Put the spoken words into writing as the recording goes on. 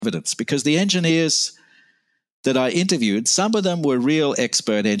evidence, because the engineers that I interviewed, some of them were real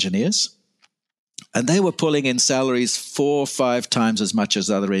expert engineers, and they were pulling in salaries 4 or 5 times as much as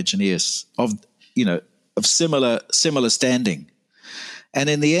other engineers of similar standing. And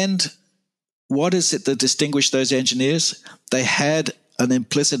in the end, what is it that distinguished those engineers? They had an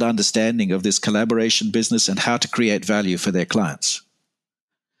implicit understanding of this collaboration business and how to create value for their clients.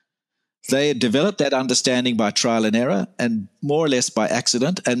 They had developed that understanding by trial and error and more or less by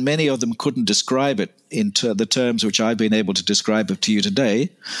accident, and many of them couldn't describe it in the terms which I've been able to describe it to you today.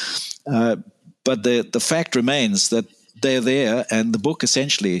 But the fact remains that they're there, and the book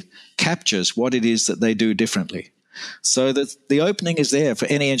essentially captures what it is that they do differently. So the opening is there for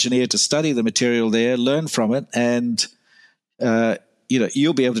any engineer to study the material there, learn from it, and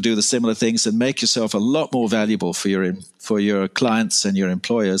you'll be able to do the similar things and make yourself a lot more valuable for your clients and your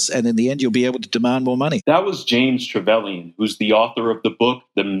employers. And in the end, you'll be able to demand more money. That was James Trevelyan, who's the author of the book,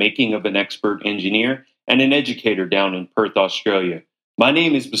 The Making of an Expert Engineer, and an educator down in Perth, Australia. My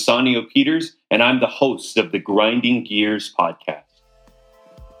name is Bassanio Peters, and I'm the host of the Grinding Gears podcast.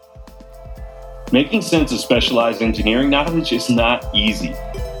 Making sense of specialized engineering knowledge is not easy.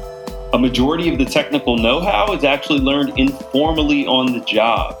 A majority of the technical know-how is actually learned informally on the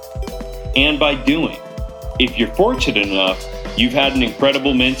job and by doing. If you're fortunate enough, you've had an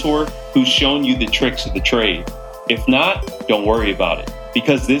incredible mentor who's shown you the tricks of the trade. If not, don't worry about it,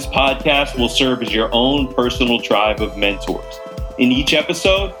 because this podcast will serve as your own personal tribe of mentors. In each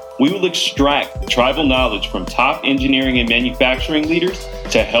episode, we will extract tribal knowledge from top engineering and manufacturing leaders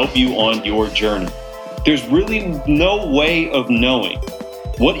to help you on your journey. There's really no way of knowing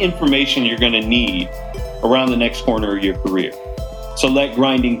what information you're going to need around the next corner of your career. So let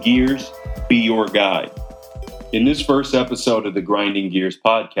Grinding Gears be your guide. In this first episode of the Grinding Gears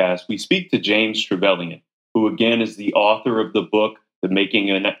podcast, we speak to James Trevelyan, who again is the author of the book, The Making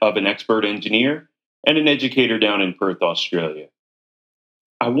of an Expert Engineer, and an educator down in Perth, Australia.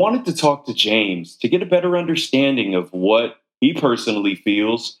 I wanted to talk to James to get a better understanding of what he personally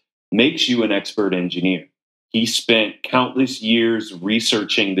feels makes you an expert engineer. He spent countless years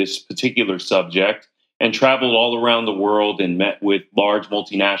researching this particular subject and traveled all around the world and met with large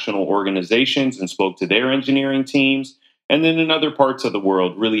multinational organizations and spoke to their engineering teams. And then in other parts of the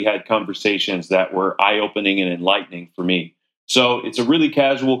world, really had conversations that were eye-opening and enlightening for me. So it's a really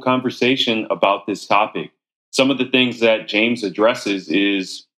casual conversation about this topic. Some of the things that James addresses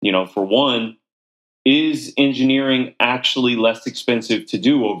is, for one, is engineering actually less expensive to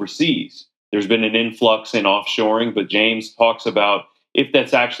do overseas? There's been an influx in offshoring, but James talks about if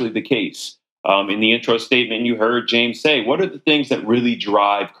that's actually the case. In the intro statement, you heard James say, what are the things that really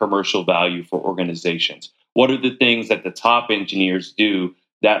drive commercial value for organizations? What are the things that the top engineers do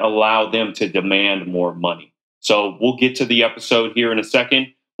that allow them to demand more money? So we'll get to the episode here in a second.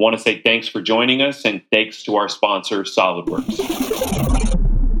 I want to say thanks for joining us, and thanks to our sponsor, SolidWorks.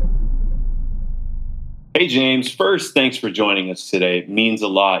 Hey, James. First, thanks for joining us today. It means a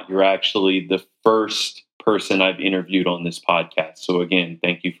lot. You're actually the first person I've interviewed on this podcast. So again,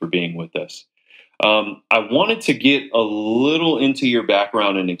 thank you for being with us. I wanted to get a little into your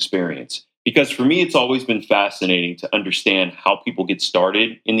background and experience, because for me, it's always been fascinating to understand how people get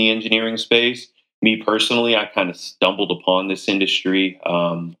started in the engineering space. Me personally, I kind of stumbled upon this industry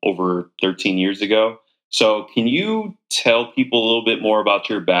over 13 years ago. So can you tell people a little bit more about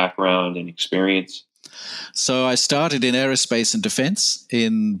your background and experience? So I started in aerospace and defense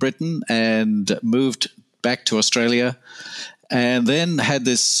in Britain and moved back to Australia, and then had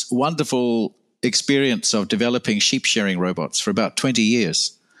this wonderful experience of developing sheep shearing robots for about 20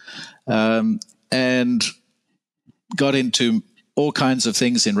 years, and got into all kinds of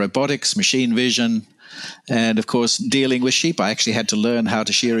things in robotics, machine vision, and of course, dealing with sheep. I actually had to learn how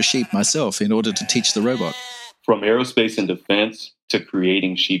to shear a sheep myself in order to teach the robot. From aerospace and defense to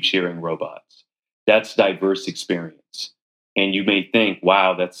creating sheep shearing robots, that's diverse experience. And you may think,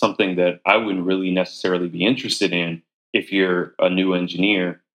 wow, that's something that I wouldn't really necessarily be interested in if you're a new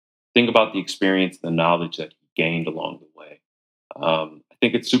engineer. Think about the experience, the knowledge that you gained along the way. I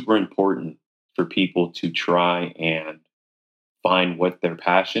think it's super important for people to try and find what their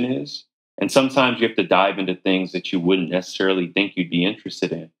passion is. And sometimes you have to dive into things that you wouldn't necessarily think you'd be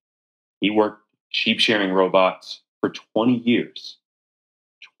interested in. He worked sheep shearing robots for 20 years.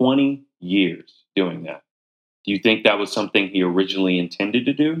 20 years doing that. Do you think that was something he originally intended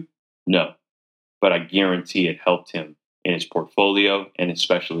to do? No. But I guarantee it helped him in his portfolio and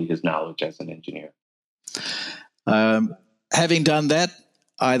especially his knowledge as an engineer. Having done that,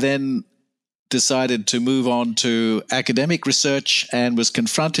 I then decided to move on to academic research and was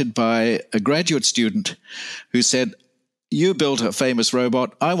confronted by a graduate student who said, you built a famous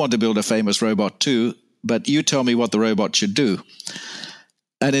robot. I want to build a famous robot too, but you tell me what the robot should do.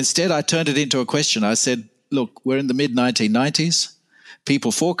 And instead, I turned it into a question. I said, look, we're in the mid-1990s.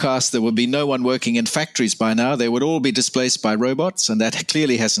 People forecast there would be no one working in factories by now. They would all be displaced by robots, and that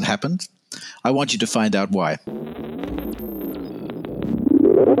clearly hasn't happened. I want you to find out why.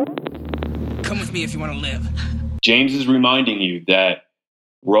 Come with me if you want to live. James is reminding you that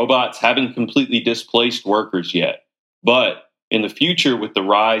robots haven't completely displaced workers yet. But in the future, with the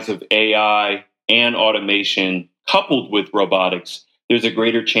rise of AI and automation coupled with robotics, there's a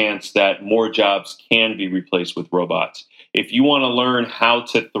greater chance that more jobs can be replaced with robots. If you want to learn how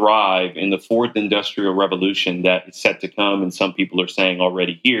to thrive in the fourth industrial revolution that is set to come, and some people are saying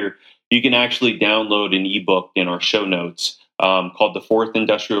already here, you can actually download an ebook in our show notes called The Fourth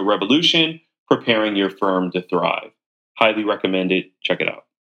Industrial Revolution, Preparing Your Firm to Thrive. Highly recommend it. Check it out.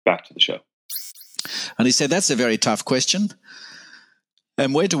 Back to the show. And he said, that's a very tough question.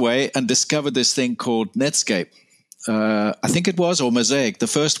 And went away and discovered this thing called Netscape. I think it was, or Mosaic, the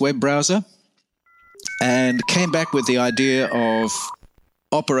first web browser, and came back with the idea of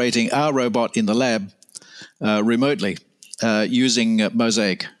operating our robot in the lab remotely using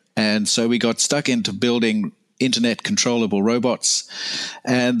Mosaic. And so we got stuck into building internet controllable robots.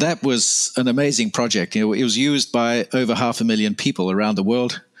 And that was an amazing project. You know, it was used by over 500,000 people around the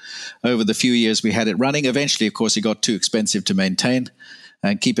world over the few years we had it running. Eventually, of course, it got too expensive to maintain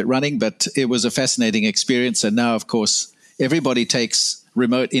and keep it running, but it was a fascinating experience. And now, of course, everybody takes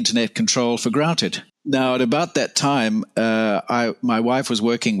remote internet control for granted. Now, at about that time, my wife was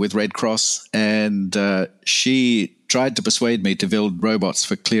working with Red Cross, and she tried to persuade me to build robots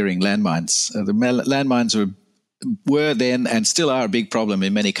for clearing landmines. The landmines were then and still are a big problem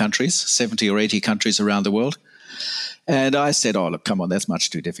in many countries, 70 or 80 countries around the world. And I said, oh, look, come on, that's much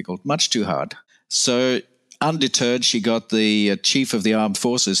too difficult, much too hard. So undeterred, she got the chief of the armed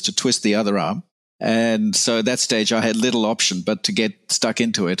forces to twist the other arm. And so at that stage, I had little option but to get stuck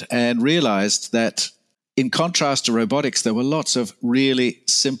into it and realized that in contrast to robotics, there were lots of really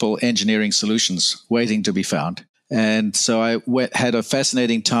simple engineering solutions waiting to be found. And so I had a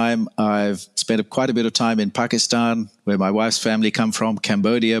fascinating time. I've spent quite a bit of time in Pakistan, where my wife's family come from,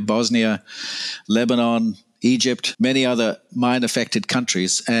 Cambodia, Bosnia, Lebanon, Egypt, many other mine-affected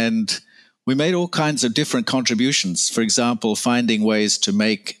countries. And we made all kinds of different contributions. For example, finding ways to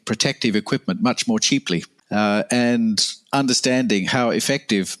make protective equipment much more cheaply and understanding how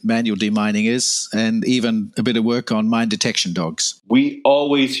effective manual demining is, and even a bit of work on mine detection dogs. We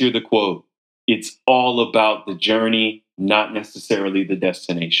always hear the quote, it's all about the journey, not necessarily the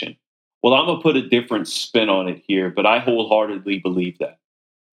destination. Well, I'm going to put a different spin on it here, but I wholeheartedly believe that.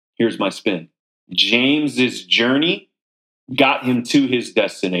 Here's my spin. James's journey got him to his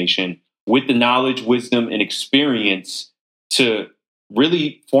destination with the knowledge, wisdom, and experience to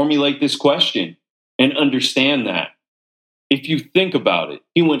really formulate this question and understand that. If you think about it,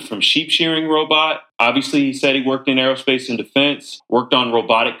 he went from sheep shearing robot. Obviously, he said he worked in aerospace and defense, worked on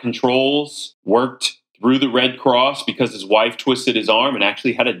robotic controls, worked through the Red Cross because his wife twisted his arm and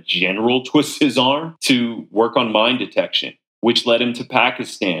actually had a general twist his arm to work on mine detection, which led him to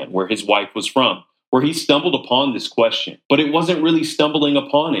Pakistan, where his wife was from, where he stumbled upon this question. But it wasn't really stumbling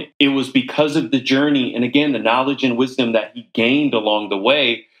upon it. It was because of the journey and, again, the knowledge and wisdom that he gained along the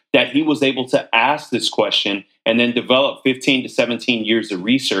way that he was able to ask this question and then develop 15 to 17 years of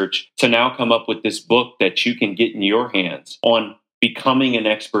research to now come up with this book that you can get in your hands on becoming an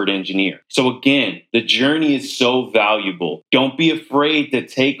expert engineer. So again, the journey is so valuable. Don't be afraid to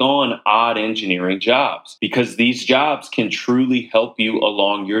take on odd engineering jobs, because these jobs can truly help you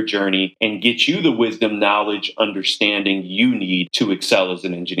along your journey and get you the wisdom, knowledge, understanding you need to excel as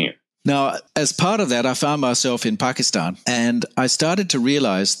an engineer. Now, as part of that, I found myself in Pakistan, and I started to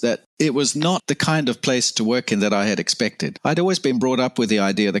realize that it was not the kind of place to work in that I had expected. I'd always been brought up with the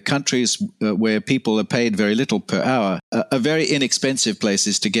idea that countries where people are paid very little per hour are very inexpensive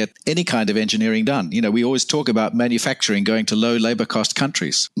places to get any kind of engineering done. You know, we always talk about manufacturing going to low labor cost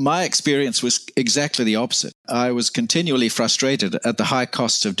countries. My experience was exactly the opposite. I was continually frustrated at the high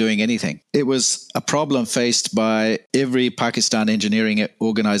costs of doing anything. It was a problem faced by every Pakistan engineering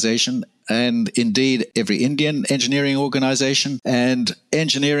organization, and indeed every Indian engineering organization, and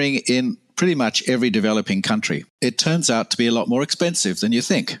engineering in pretty much every developing country. It turns out to be a lot more expensive than you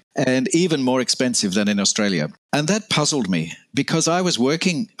think, and even more expensive than in Australia. And that puzzled me, because I was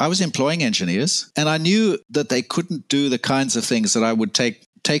employing engineers, and I knew that they couldn't do the kinds of things that I would take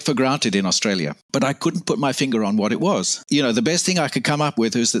for granted in Australia, but I couldn't put my finger on what it was. You know, the best thing I could come up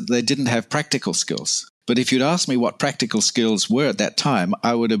with was that they didn't have practical skills. But if you'd asked me what practical skills were at that time,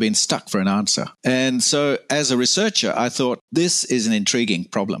 I would have been stuck for an answer. And so as a researcher, I thought, this is an intriguing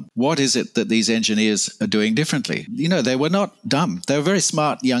problem. What is it that these engineers are doing differently? They were not dumb. They were very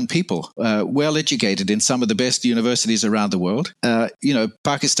smart young people, well educated in some of the best universities around the world.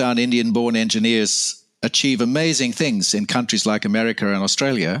 Pakistan, Indian-born engineers achieve amazing things in countries like America and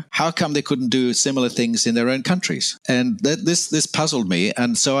Australia. How come they couldn't do similar things in their own countries? And this puzzled me.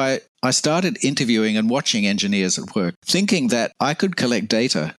 And so I started interviewing and watching engineers at work, thinking that I could collect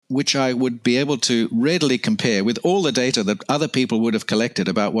data which I would be able to readily compare with all the data that other people would have collected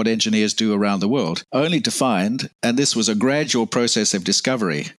about what engineers do around the world, only to find, and this was a gradual process of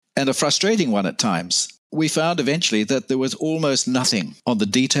discovery, and a frustrating one at times, we found eventually that there was almost nothing on the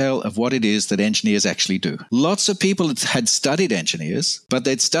detail of what it is that engineers actually do. Lots of people had studied engineers, but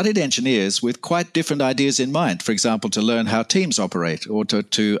they'd studied engineers with quite different ideas in mind. For example, to learn how teams operate, or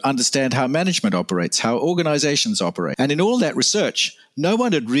to understand how management operates, how organizations operate. And in all that research, no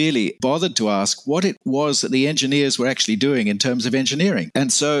one had really bothered to ask what it was that the engineers were actually doing in terms of engineering.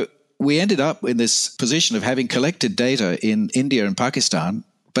 And so we ended up in this position of having collected data in India and Pakistan,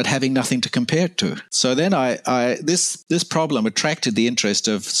 but having nothing to compare it to. So then this problem attracted the interest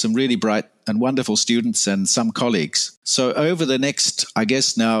of some really bright and wonderful students and some colleagues. So over the next, I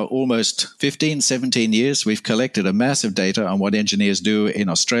guess now almost 15, 17 years, we've collected a massive data on what engineers do in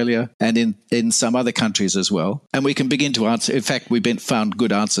Australia and in some other countries as well. And we can begin to answer. In fact, we've found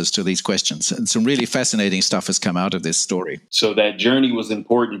good answers to these questions. And some really fascinating stuff has come out of this story. So that journey was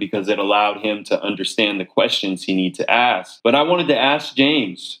important because it allowed him to understand the questions he needed to ask. But I wanted to ask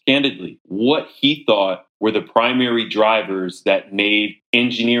James, candidly, what he thought were the primary drivers that made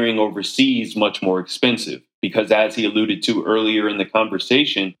engineering overseas much more expensive. Because as he alluded to earlier in the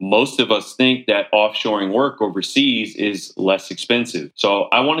conversation, most of us think that offshoring work overseas is less expensive. So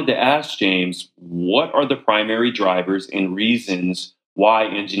I wanted to ask James, what are the primary drivers and reasons why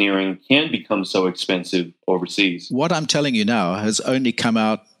engineering can become so expensive overseas? What I'm telling you now has only come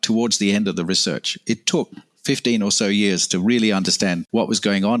out towards the end of the research. It took 15 or so years to really understand what was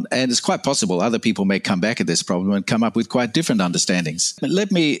going on. And it's quite possible other people may come back at this problem and come up with quite different understandings. But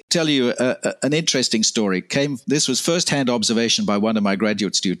let me tell you an interesting story. This was first-hand observation by one of my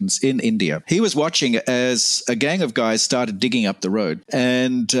graduate students in India. He was watching as a gang of guys started digging up the road.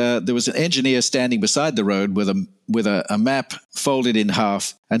 And there was an engineer standing beside the road with a map folded in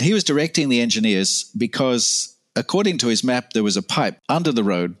half. And he was directing the engineers because according to his map, there was a pipe under the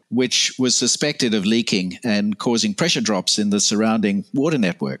road which was suspected of leaking and causing pressure drops in the surrounding water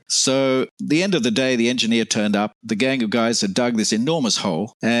network. So at the end of the day, the engineer turned up. The gang of guys had dug this enormous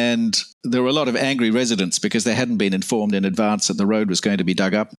hole, and there were a lot of angry residents because they hadn't been informed in advance that the road was going to be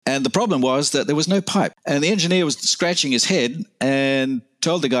dug up. And the problem was that there was no pipe. And the engineer was scratching his head and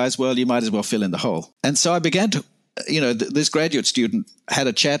told the guys, well, you might as well fill in the hole. And so I began to, this graduate student had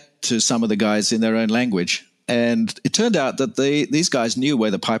a chat to some of the guys in their own language. And it turned out that these guys knew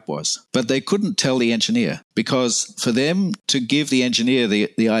where the pipe was, but they couldn't tell the engineer because for them to give the engineer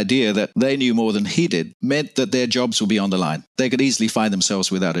the idea that they knew more than he did meant that their jobs would be on the line. They could easily find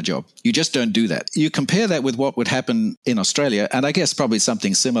themselves without a job. You just don't do that. You compare that with what would happen in Australia, and I guess probably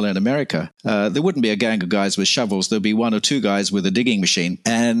something similar in America. There wouldn't be a gang of guys with shovels. There'd be one or two guys with a digging machine.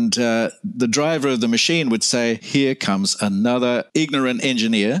 And the driver of the machine would say, here comes another ignorant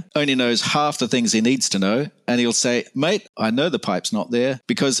engineer, only knows half the things he needs to know. And he'll say, mate, I know the pipe's not there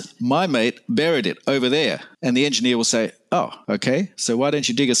because my mate buried it over there. And the engineer will say, oh, okay, so why don't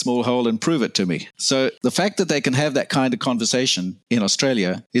you dig a small hole and prove it to me? So the fact that they can have that kind of conversation in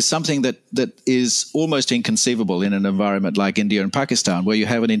Australia is something that is almost inconceivable in an environment like India and Pakistan, where you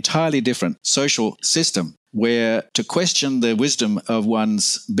have an entirely different social system, where to question the wisdom of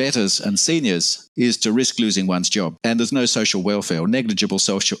one's betters and seniors is to risk losing one's job. And there's no social welfare or negligible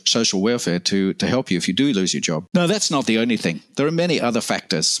social welfare to help you if you do lose your job. No, that's not the only thing. There are many other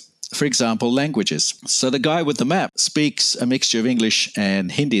factors. For example, languages. So the guy with the map speaks a mixture of English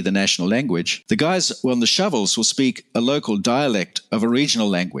and Hindi, the national language. The guys on the shovels will speak a local dialect of a regional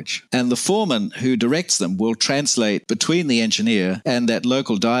language. And the foreman who directs them will translate between the engineer and that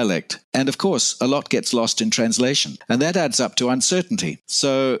local dialect. And of course, a lot gets lost in translation. And that adds up to uncertainty.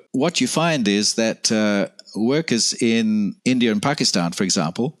 So what you find is that workers in India and Pakistan, for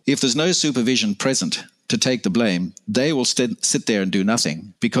example, if there's no supervision present to take the blame, they will sit there and do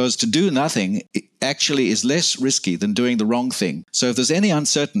nothing. Because to do nothing actually is less risky than doing the wrong thing. So if there's any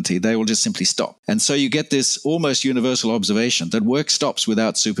uncertainty, they will just simply stop. And so you get this almost universal observation that work stops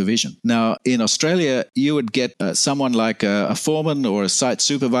without supervision. Now, in Australia, you would get someone like a foreman or a site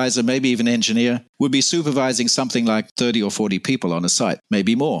supervisor, maybe even engineer, would be supervising something like 30 or 40 people on a site,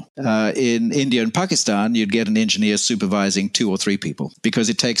 maybe more. In India and Pakistan, you'd get an engineer supervising 2 or 3 people because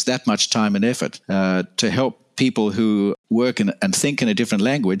it takes that much time and effort to help people who work and think in a different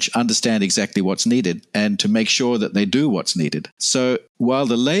language understand exactly what's needed and to make sure that they do what's needed. So while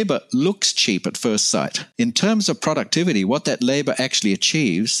the labor looks cheap at first sight, in terms of productivity, what that labor actually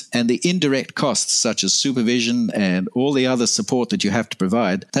achieves and the indirect costs such as supervision and all the other support that you have to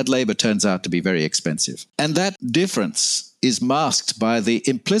provide, that labor turns out to be very expensive. And that difference is masked by the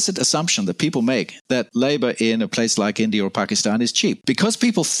implicit assumption that people make that labor in a place like India or Pakistan is cheap. Because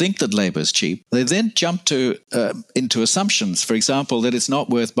people think that labor is cheap, they then jump into assumptions, for example, that it's not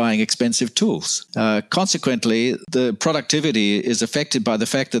worth buying expensive tools. Consequently, the productivity is affected by the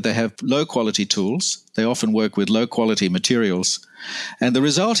fact that they have low-quality tools. They often work with low-quality materials. And the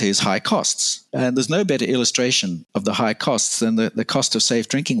result is high costs. And there's no better illustration of the high costs than the cost of safe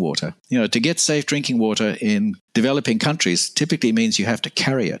drinking water. To get safe drinking water in developing countries typically means you have to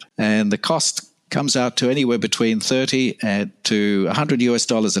carry it. And the cost comes out to anywhere between $30 to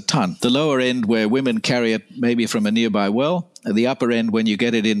 $100 a ton. The lower end where women carry it maybe from a nearby well, and the upper end when you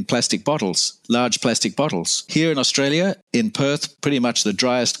get it in plastic bottles, large plastic bottles. Here in Australia, in Perth, pretty much the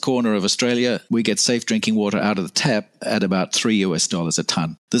driest corner of Australia, we get safe drinking water out of the tap at about $3 a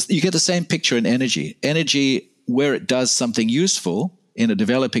ton. You get the same picture in energy. Energy, where it does something useful in a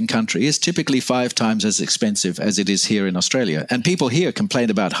developing country, is typically 5 times as expensive as it is here in Australia. And people here complain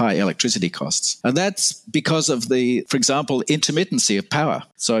about high electricity costs. And that's because of for example, intermittency of power.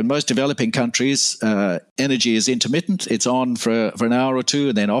 So in most developing countries, energy is intermittent. It's on for an hour or two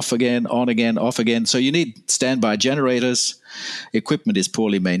and then off again, on again, off again. So you need standby generators. Equipment is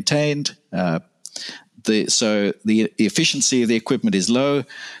poorly maintained. So the efficiency of the equipment is low.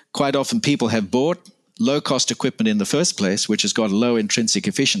 Quite often people have bought low-cost equipment in the first place, which has got a low intrinsic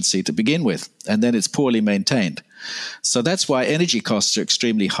efficiency to begin with, and then it's poorly maintained. So that's why energy costs are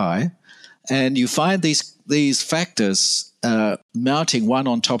extremely high. And you find these factors mounting one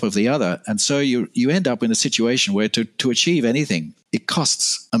on top of the other. And so you end up in a situation where to achieve anything, it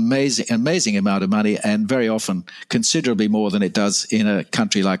costs amazing amount of money, and very often considerably more than it does in a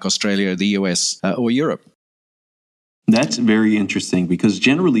country like Australia, the US, or Europe. That's very interesting because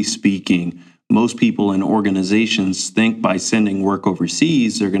generally speaking, most people in organizations think by sending work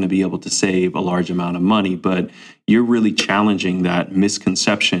overseas, they're going to be able to save a large amount of money. But you're really challenging that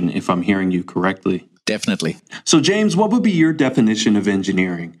misconception, if I'm hearing you correctly. Definitely. So, James, what would be your definition of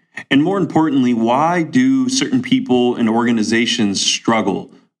engineering? And more importantly, why do certain people and organizations struggle?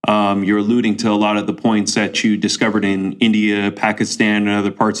 You're alluding to a lot of the points that you discovered in India, Pakistan, and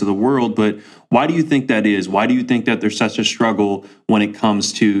other parts of the world, but why do you think that is? Why do you think that there's such a struggle when it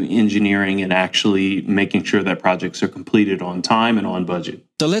comes to engineering and actually making sure that projects are completed on time and on budget?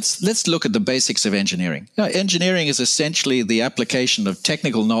 So let's look at the basics of engineering. Engineering is essentially the application of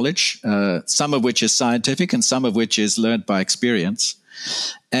technical knowledge, some of which is scientific and some of which is learned by experience,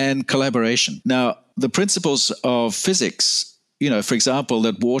 and collaboration. Now, the principles of physics, for example,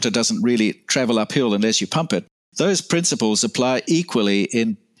 that water doesn't really travel uphill unless you pump it. Those principles apply equally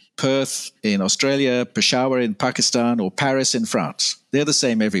in Perth in Australia, Peshawar in Pakistan, or Paris in France. They're the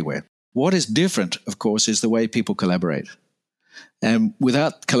same everywhere. What is different, of course, is the way people collaborate. And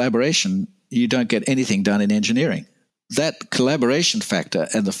without collaboration, you don't get anything done in engineering. That collaboration factor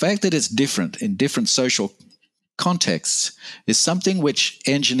and the fact that it's different in different social contexts is something which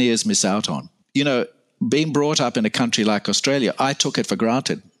engineers miss out on. Being brought up in a country like Australia, I took it for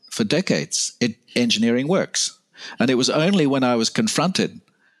granted. For decades, engineering works. And it was only when I was confronted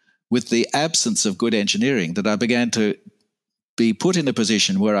with the absence of good engineering that I began to be put in a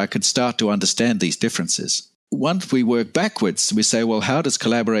position where I could start to understand these differences. Once we work backwards, we say, well, how does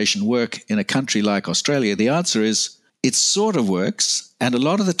collaboration work in a country like Australia? The answer is it sort of works, and a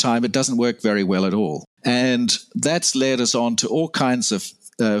lot of the time it doesn't work very well at all. And that's led us on to all kinds of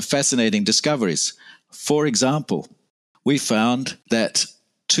fascinating discoveries. For example, we found that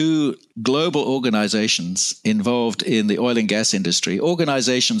 2 global organizations involved in the oil and gas industry,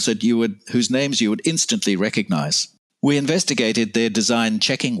 organizations whose names you would instantly recognize. We investigated their design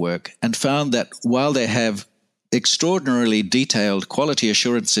checking work and found that while they have extraordinarily detailed quality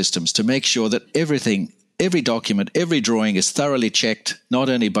assurance systems to make sure that everything, every document, every drawing is thoroughly checked, not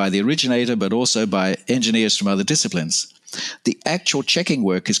only by the originator, but also by engineers from other disciplines, the actual checking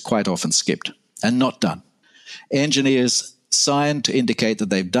work is quite often skipped and not done. Engineers sign to indicate that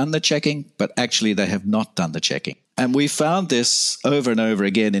they've done the checking, but actually they have not done the checking. And we found this over and over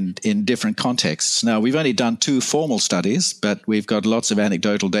again in different contexts. Now, we've only done 2 formal studies, but we've got lots of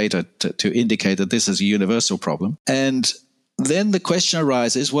anecdotal data to indicate that this is a universal problem. And then the question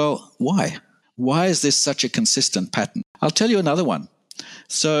arises, well, why? Why is this such a consistent pattern? I'll tell you another one.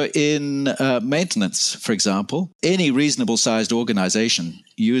 So in maintenance, for example, any reasonable sized organization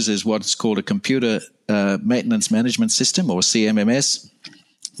uses what's called a computer maintenance management system, or CMMS,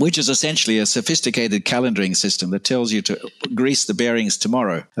 which is essentially a sophisticated calendaring system that tells you to grease the bearings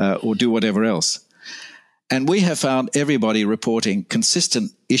tomorrow or do whatever else. And we have found everybody reporting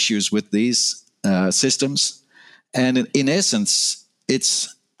consistent issues with these systems. And in essence,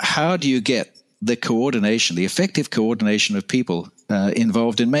 it's how do you get the coordination, the effective coordination of people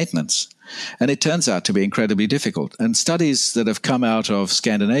involved in maintenance? And it turns out to be incredibly difficult. And studies that have come out of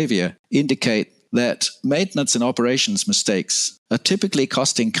Scandinavia indicate that maintenance and operations mistakes are typically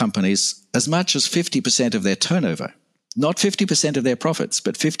costing companies as much as 50% of their turnover. Not 50% of their profits,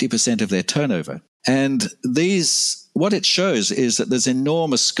 but 50% of their turnover. And what it shows is that there's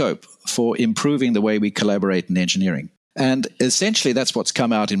enormous scope for improving the way we collaborate in engineering. And essentially, that's what's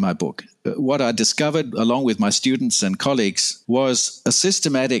come out in my book. What I discovered, along with my students and colleagues, was a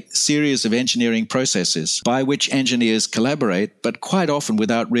systematic series of engineering processes by which engineers collaborate, but quite often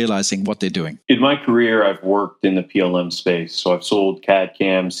without realizing what they're doing. In my career, I've worked in the PLM space. So I've sold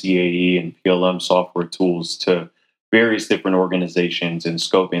CAD/CAM, CAE, and PLM software tools to various different organizations in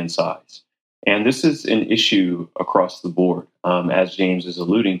scope and size. And this is an issue across the board, as James is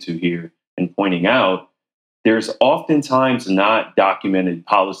alluding to here and pointing out. There's oftentimes not documented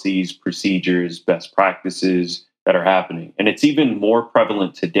policies, procedures, best practices that are happening. And it's even more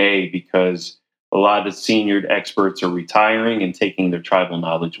prevalent today because a lot of the senior experts are retiring and taking their tribal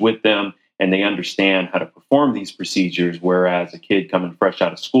knowledge with them, and they understand how to perform these procedures, whereas a kid coming fresh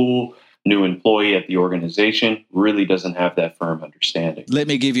out of school, new employee at the organization, really doesn't have that firm understanding. Let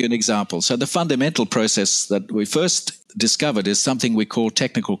me give you an example. So the fundamental process that we first discovered is something we call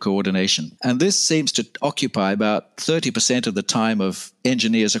technical coordination. And this seems to occupy about 30% of the time of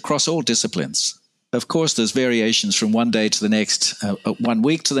engineers across all disciplines. Of course, there's variations from one day to the next, 1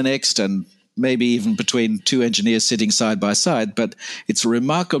 week to the next, and maybe even between 2 engineers sitting side by side, but it's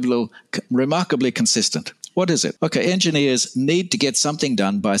remarkably consistent. What is it? Okay, engineers need to get something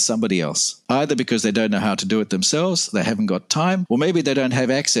done by somebody else, either because they don't know how to do it themselves, they haven't got time, or maybe they don't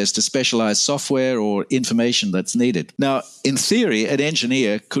have access to specialized software or information that's needed. Now, in theory, an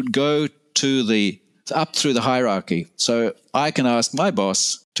engineer could go up through the hierarchy. So I can ask my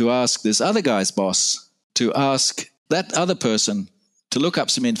boss to ask this other guy's boss to ask that other person to look up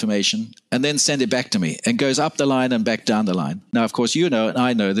some information and then send it back to me, and goes up the line and back down the line. Now, of course, you know and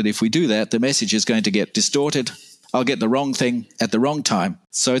I know that if we do that, the message is going to get distorted. I'll get the wrong thing at the wrong time.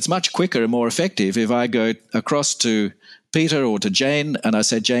 So it's much quicker and more effective if I go across to Peter or to Jane and I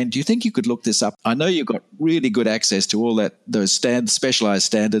said, Jane, do you think you could look this up? I know you've got really good access to all those specialized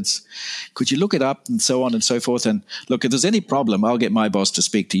standards. Could you look it up, and so on and so forth? And look, if there's any problem, I'll get my boss to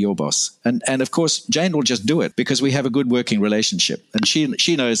speak to your boss. And of course, Jane will just do it because we have a good working relationship. And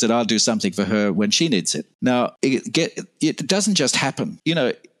she knows that I'll do something for her when she needs it. Now, it doesn't just happen. You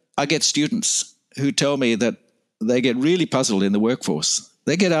know, I get students who tell me that they get really puzzled in the workforce.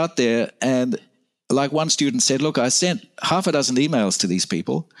 They get out there and, like one student said, look, I sent half a dozen emails to these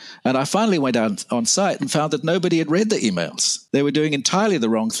people, and I finally went out on site and found that nobody had read the emails. They were doing entirely the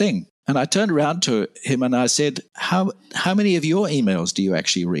wrong thing. And I turned around to him and I said, how many of your emails do you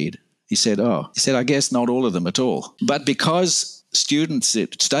actually read? He said, I guess not all of them at all. But because students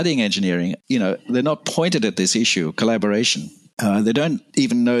studying engineering, they're not pointed at this issue of collaboration. They don't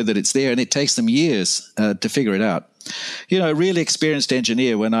even know that it's there, and it takes them years to figure it out. A really experienced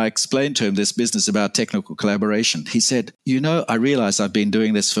engineer, when I explained to him this business about technical collaboration, he said, I realize I've been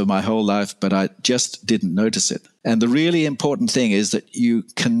doing this for my whole life, but I just didn't notice it. And the really important thing is that you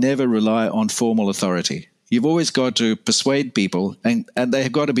can never rely on formal authority. You've always got to persuade people, and they've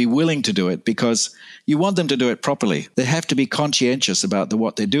got to be willing to do it because you want them to do it properly. They have to be conscientious about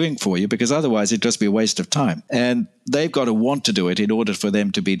what they're doing for you, because otherwise it'd just be a waste of time. And they've got to want to do it in order for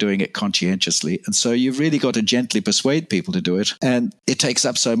them to be doing it conscientiously. And so you've really got to gently persuade people to do it, and it takes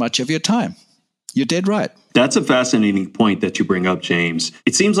up so much of your time. You're dead right. That's a fascinating point that you bring up, James.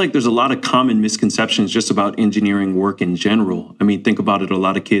 It seems like there's a lot of common misconceptions just about engineering work in general. I mean, think about it. A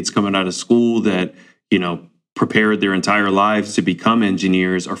lot of kids coming out of school that, prepared their entire lives to become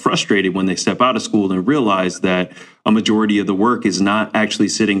engineers are frustrated when they step out of school and realize that a majority of the work is not actually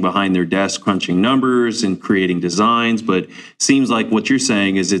sitting behind their desk crunching numbers and creating designs, but seems like what you're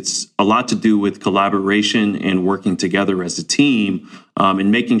saying is it's a lot to do with collaboration and working together as a team,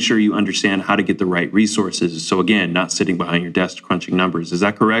 and making sure you understand how to get the right resources. So again, not sitting behind your desk crunching numbers. Is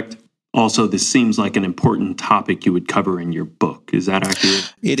that correct? Also, this seems like an important topic you would cover in your book. Is that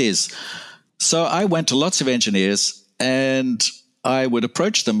accurate? It is. So I went to lots of engineers and I would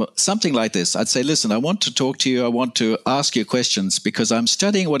approach them something like this. I'd say, listen, I want to talk to you. I want to ask you questions because I'm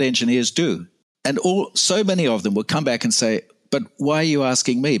studying what engineers do. And so many of them would come back and say, but why are you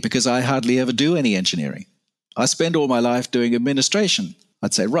asking me? Because I hardly ever do any engineering. I spend all my life doing administration.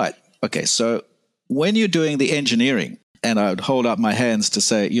 I'd say, right, okay, so when you're doing the engineering, and I would hold up my hands to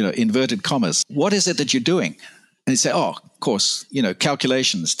say, inverted commas, what is it that you're doing? And he'd say, oh, of course,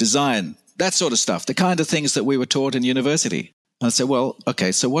 calculations, design, that sort of stuff, the kind of things that we were taught in university. And I'd say, well,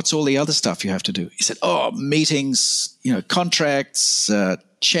 okay, so what's all the other stuff you have to do? He said, oh, meetings, contracts,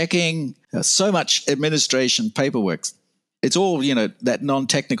 checking, so much administration, paperwork. It's all, that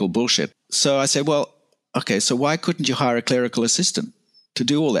non-technical bullshit. So I said, well, okay, so why couldn't you hire a clerical assistant to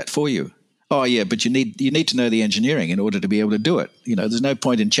do all that for you? Oh, yeah, but you need to know the engineering in order to be able to do it. There's no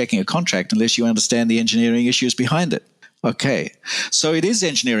point in checking a contract unless you understand the engineering issues behind it. Okay, so it is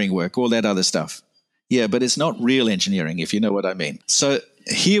engineering work, all that other stuff. Yeah, but it's not real engineering, if you know what I mean. So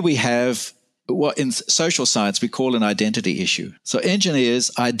here we have what in social science we call an identity issue. So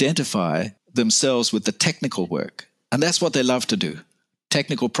engineers identify themselves with the technical work, and that's what they love to do,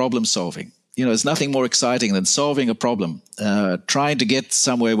 technical problem solving. There's nothing more exciting than solving a problem, trying to get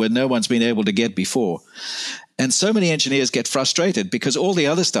somewhere where no one's been able to get before. And so many engineers get frustrated because all the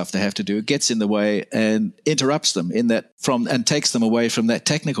other stuff they have to do gets in the way and interrupts them and takes them away from that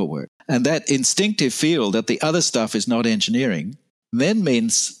technical work. And that instinctive feel that the other stuff is not engineering then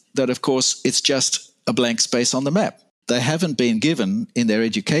means that, of course, it's just a blank space on the map. They haven't been given in their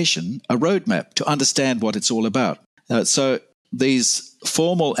education a roadmap to understand what it's all about. So these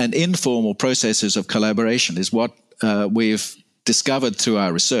formal and informal processes of collaboration is what we've discovered through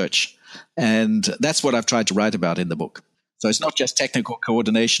our research. And that's what I've tried to write about in the book. So it's not just technical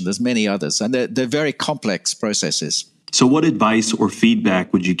coordination. There's many others. And they're very complex processes. So what advice or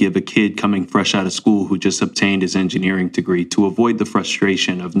feedback would you give a kid coming fresh out of school who just obtained his engineering degree to avoid the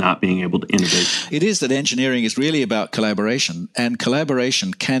frustration of not being able to innovate? It is that engineering is really about collaboration, and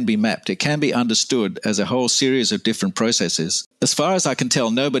collaboration can be mapped. It can be understood as a whole series of different processes. As far as I can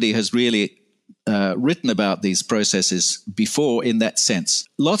tell, nobody has really written about these processes before in that sense.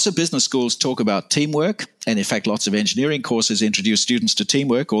 Lots of business schools talk about teamwork, and in fact, lots of engineering courses introduce students to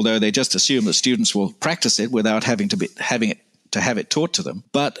teamwork, although they just assume that students will practice it without having to have it taught to them.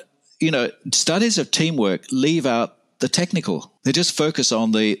 But, studies of teamwork leave out the technical. They just focus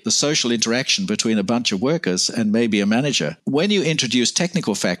on the social interaction between a bunch of workers and maybe a manager. When you introduce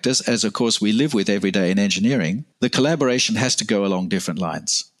technical factors, as of course we live with every day in engineering, the collaboration has to go along different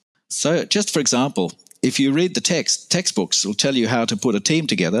lines. So just for example, if you read the textbooks will tell you how to put a team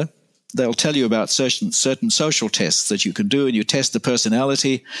together. They'll tell you about certain social tests that you can do, and you test the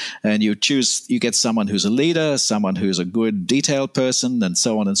personality, and you get someone who's a leader, someone who's a good detailed person, and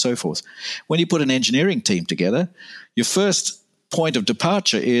so on and so forth. When you put an engineering team together, your first point of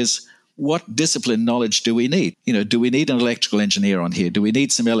departure is, what discipline knowledge do we need? Do we need an electrical engineer on here? Do we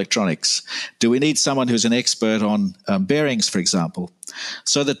need some electronics? Do we need someone who's an expert on bearings, for example?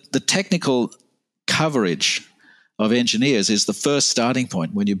 So that the technical coverage of engineers is the first starting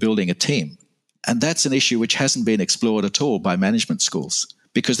point when you're building a team. And that's an issue which hasn't been explored at all by management schools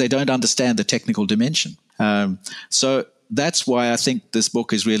because they don't understand the technical dimension. So that's why I think this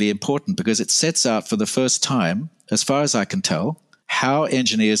book is really important, because it sets out for the first time, as far as I can tell, how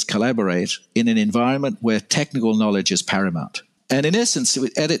engineers collaborate in an environment where technical knowledge is paramount. And in essence,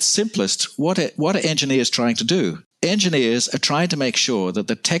 at its simplest, what are engineers trying to do? Engineers are trying to make sure that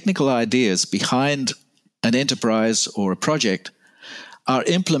the technical ideas behind an enterprise or a project are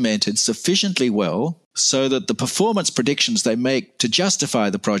implemented sufficiently well so that the performance predictions they make to justify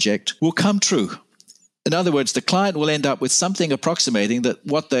the project will come true. In other words, the client will end up with something approximating that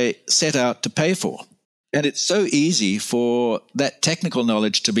what they set out to pay for. And it's so easy for that technical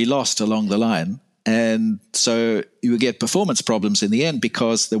knowledge to be lost along the line. And so you get performance problems in the end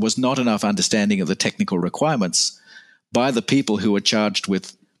because there was not enough understanding of the technical requirements by the people who were charged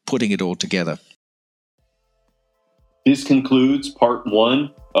with putting it all together. This concludes part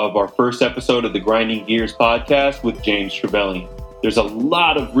 1 of our first episode of the Grinding Gears podcast with James Trevelyan. There's a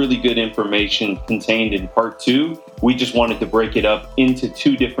lot of really good information contained in part 2. We just wanted to break it up into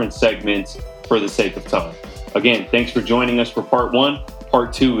 2 different segments for the sake of time. Again, thanks for joining us for part 1.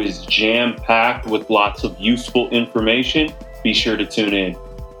 Part 2 is jam-packed with lots of useful information. Be sure to tune in.